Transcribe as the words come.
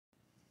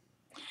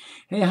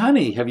Hey,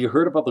 honey, have you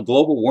heard about the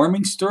global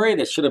warming story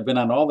that should have been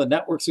on all the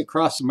networks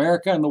across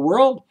America and the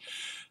world?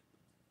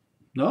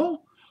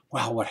 No?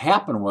 Well, what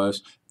happened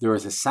was there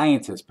was a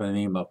scientist by the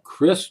name of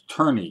Chris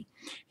Turney.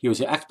 He was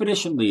an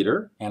expedition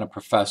leader and a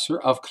professor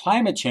of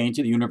climate change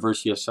at the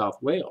University of South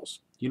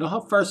Wales. You know how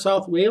far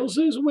South Wales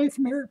is away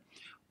from here?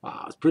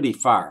 Wow, it's pretty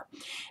far.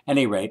 At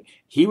any rate,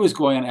 he was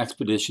going on an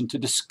expedition to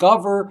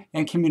discover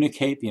and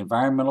communicate the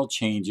environmental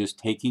changes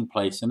taking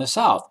place in the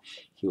South.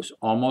 He was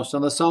almost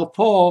on the South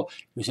Pole.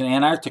 He was in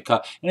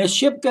Antarctica, and his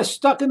ship got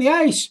stuck in the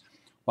ice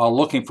while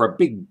looking for a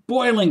big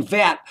boiling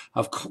vat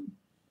of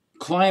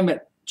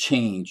climate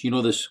change. You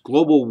know, this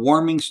global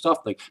warming stuff,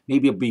 like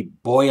maybe it'll be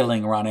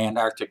boiling around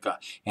Antarctica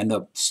and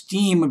the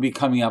steam would be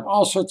coming up,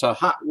 all sorts of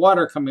hot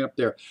water coming up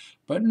there.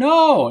 But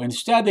no,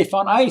 instead they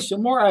found ice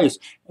and more ice.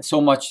 So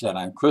much that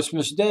on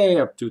Christmas Day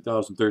of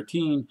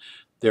 2013,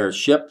 their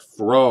ship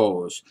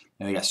froze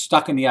and they got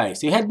stuck in the ice.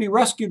 They had to be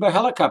rescued by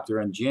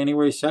helicopter on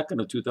January 2nd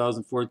of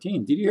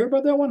 2014. Did you hear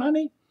about that one,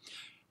 honey?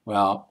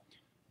 Well,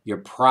 you're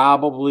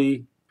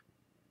probably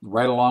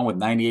right along with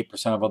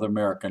 98% of other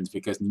Americans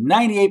because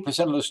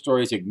 98% of the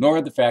stories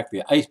ignored the fact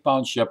the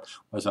icebound ship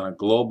was on a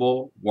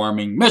global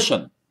warming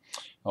mission.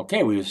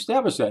 Okay, we've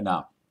established that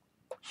now.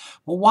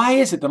 Well, why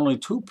is it that only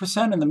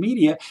 2% in the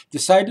media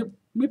decide to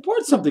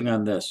report something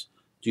on this?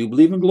 Do you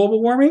believe in global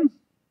warming?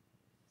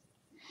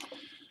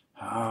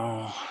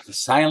 Oh, the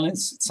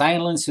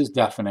silence is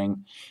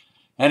deafening.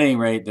 At any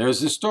rate,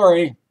 there's the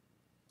story.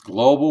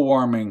 Global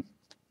warming,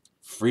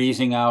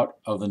 freezing out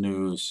of the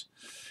news.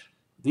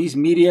 These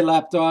media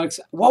lapdogs,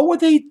 what would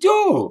they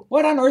do?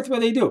 What on earth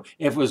would they do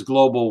if it was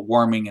global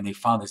warming and they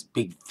found this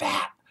big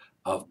vat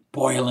of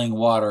boiling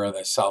water at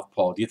the South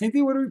Pole? Do you think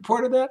they would have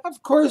reported that?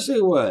 Of course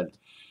they would.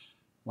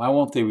 Why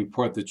won't they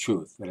report the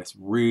truth that it's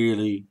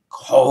really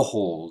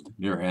cold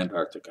near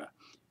Antarctica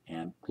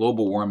and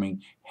global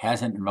warming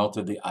hasn't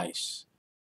melted the ice?